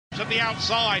the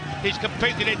outside. He's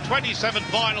competed in 27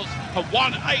 finals and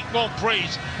won 8 Grand Prix.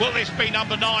 Will this be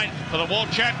number 9 for the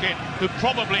world champion, who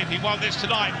probably, if he won this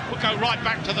tonight, would go right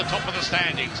back to the top of the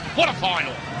standings? What a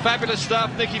final! Fabulous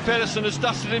stuff. Nicki Pedersen has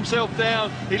dusted himself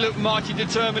down. He looked mighty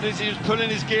determined as he was pulling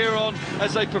his gear on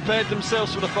as they prepared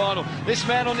themselves for the final. This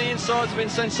man on the inside has been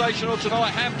sensational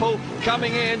tonight. Hampel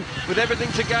coming in with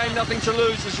everything to gain, nothing to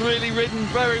lose, has really ridden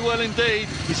very well indeed.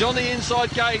 He's on the inside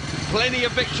gate. Plenty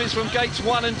of victories from gates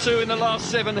 1 and 2 in the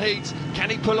last 7 heats. Can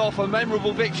he pull off a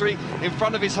memorable victory in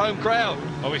front of his home crowd?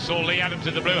 Well, we saw Leigh Adams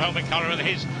in the blue helmet colour and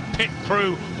his pit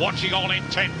crew watching on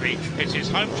intently. It's his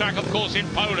home track, of course, in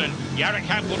Poland. Jarek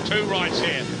Hampel 2 rides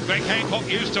here. Greg Hancock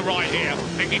used to ride here.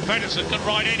 Nicki Pedersen can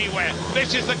ride anywhere.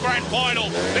 This is the grand final.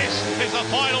 This is the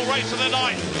final race of the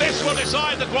night. This will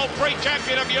decide the Grand Prix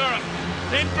champion of Europe.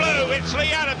 In blue, it's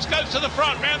Leigh Adams, goes to the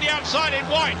front, round the outside in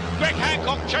white. Greg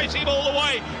Hancock chasing him all the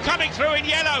way. Coming through in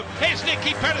yellow, here's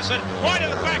Nicki Pedersen. Right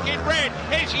at the back in red,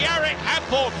 here's Jarek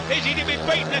Hampel. Is he to be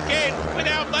beaten again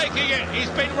without making it? He's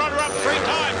been runner-up 3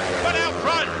 times, but out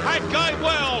front and going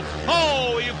well.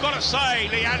 Oh, you've got to say,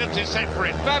 Leigh Adams is set for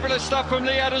it. Fabulous stuff from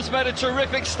Leigh Adams. Made a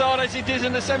terrific start as he did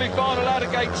in the semi-final out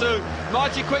of gate 2.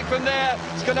 Mighty quick from there.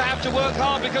 He's going to have to work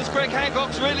hard because Greg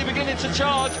Hancock's really beginning to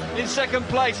charge in second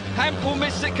place. Hampel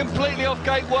missed it completely off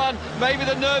gate 1. Maybe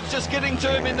the nerves just getting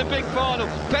to him in the big final.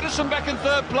 Pedersen back in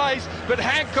 3rd place, but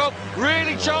Hancock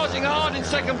really charging hard in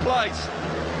 2nd place.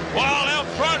 Well, out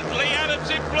front, Leigh Adams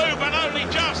in blue, but only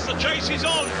just. The chase is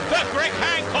on for Greg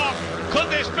Hancock.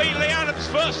 Could this be Leigh Adams'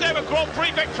 first ever Grand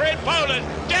Prix victory in Poland?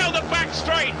 Down the back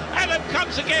straight, Adam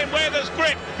comes again where there's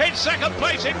grip. In 2nd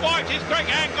place in white is Greg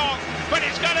Hancock, but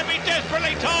it's going to be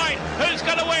desperately tied. Who's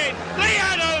going to win? Leigh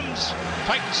Adams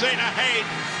takes it ahead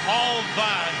of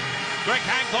Greg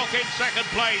Hancock in 2nd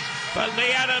place, but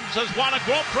Leigh Adams has won a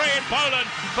Grand Prix in Poland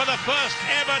for the first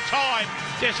ever time.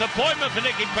 Disappointment for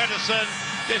Nicki Pedersen,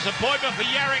 disappointment for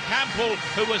Jarek Hampel,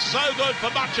 who was so good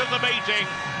for much of the meeting,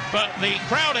 but the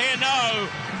crowd here know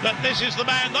that this is the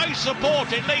man they support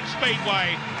in Leigh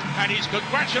Speedway, and he's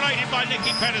congratulated by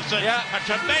Nicki Pedersen. Yeah. A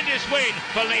tremendous win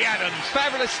for Leigh Adams.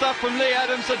 Fabulous stuff from Leigh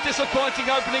Adams. A disappointing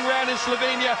opening round in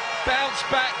Slovenia. Bounced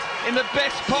back in the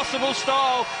best possible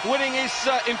style, winning his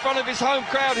in front of his home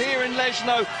crowd here in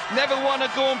Leszno. Never won a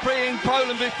Grand Prix in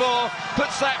Poland before.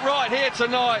 Puts that right here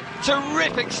tonight.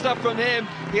 Terrific stuff from him.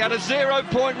 He had a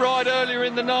 0-point ride earlier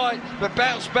in the night, but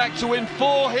bounced back to win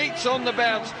 4 heats on the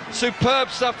bounce. Superb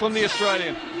stuff from the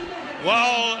Australian.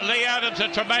 Well, Leigh Adams, a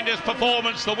tremendous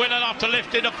performance, the win enough to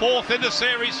lift into 4th in the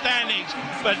series standings,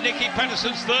 but Nicki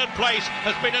Pedersen's 3rd place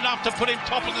has been enough to put him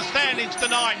top of the standings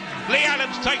tonight. Leigh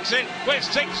Adams takes it with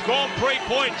 6 Grand Prix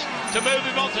points to move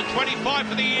him on to 25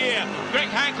 for the year. Greg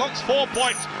Hancock's 4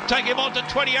 points take him on to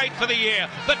 28 for the year.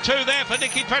 The 2 there for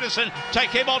Nicki Pedersen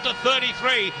take him on to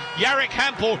 33. Jarek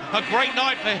Hampel, a great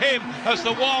night for him as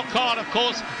the wild card, of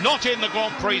course, not in the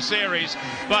Grand Prix series,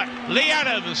 but Leigh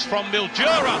Adams from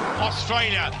Mildura,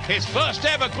 Australia, his first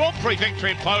ever Grand Prix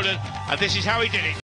victory in Poland, and this is how he did it.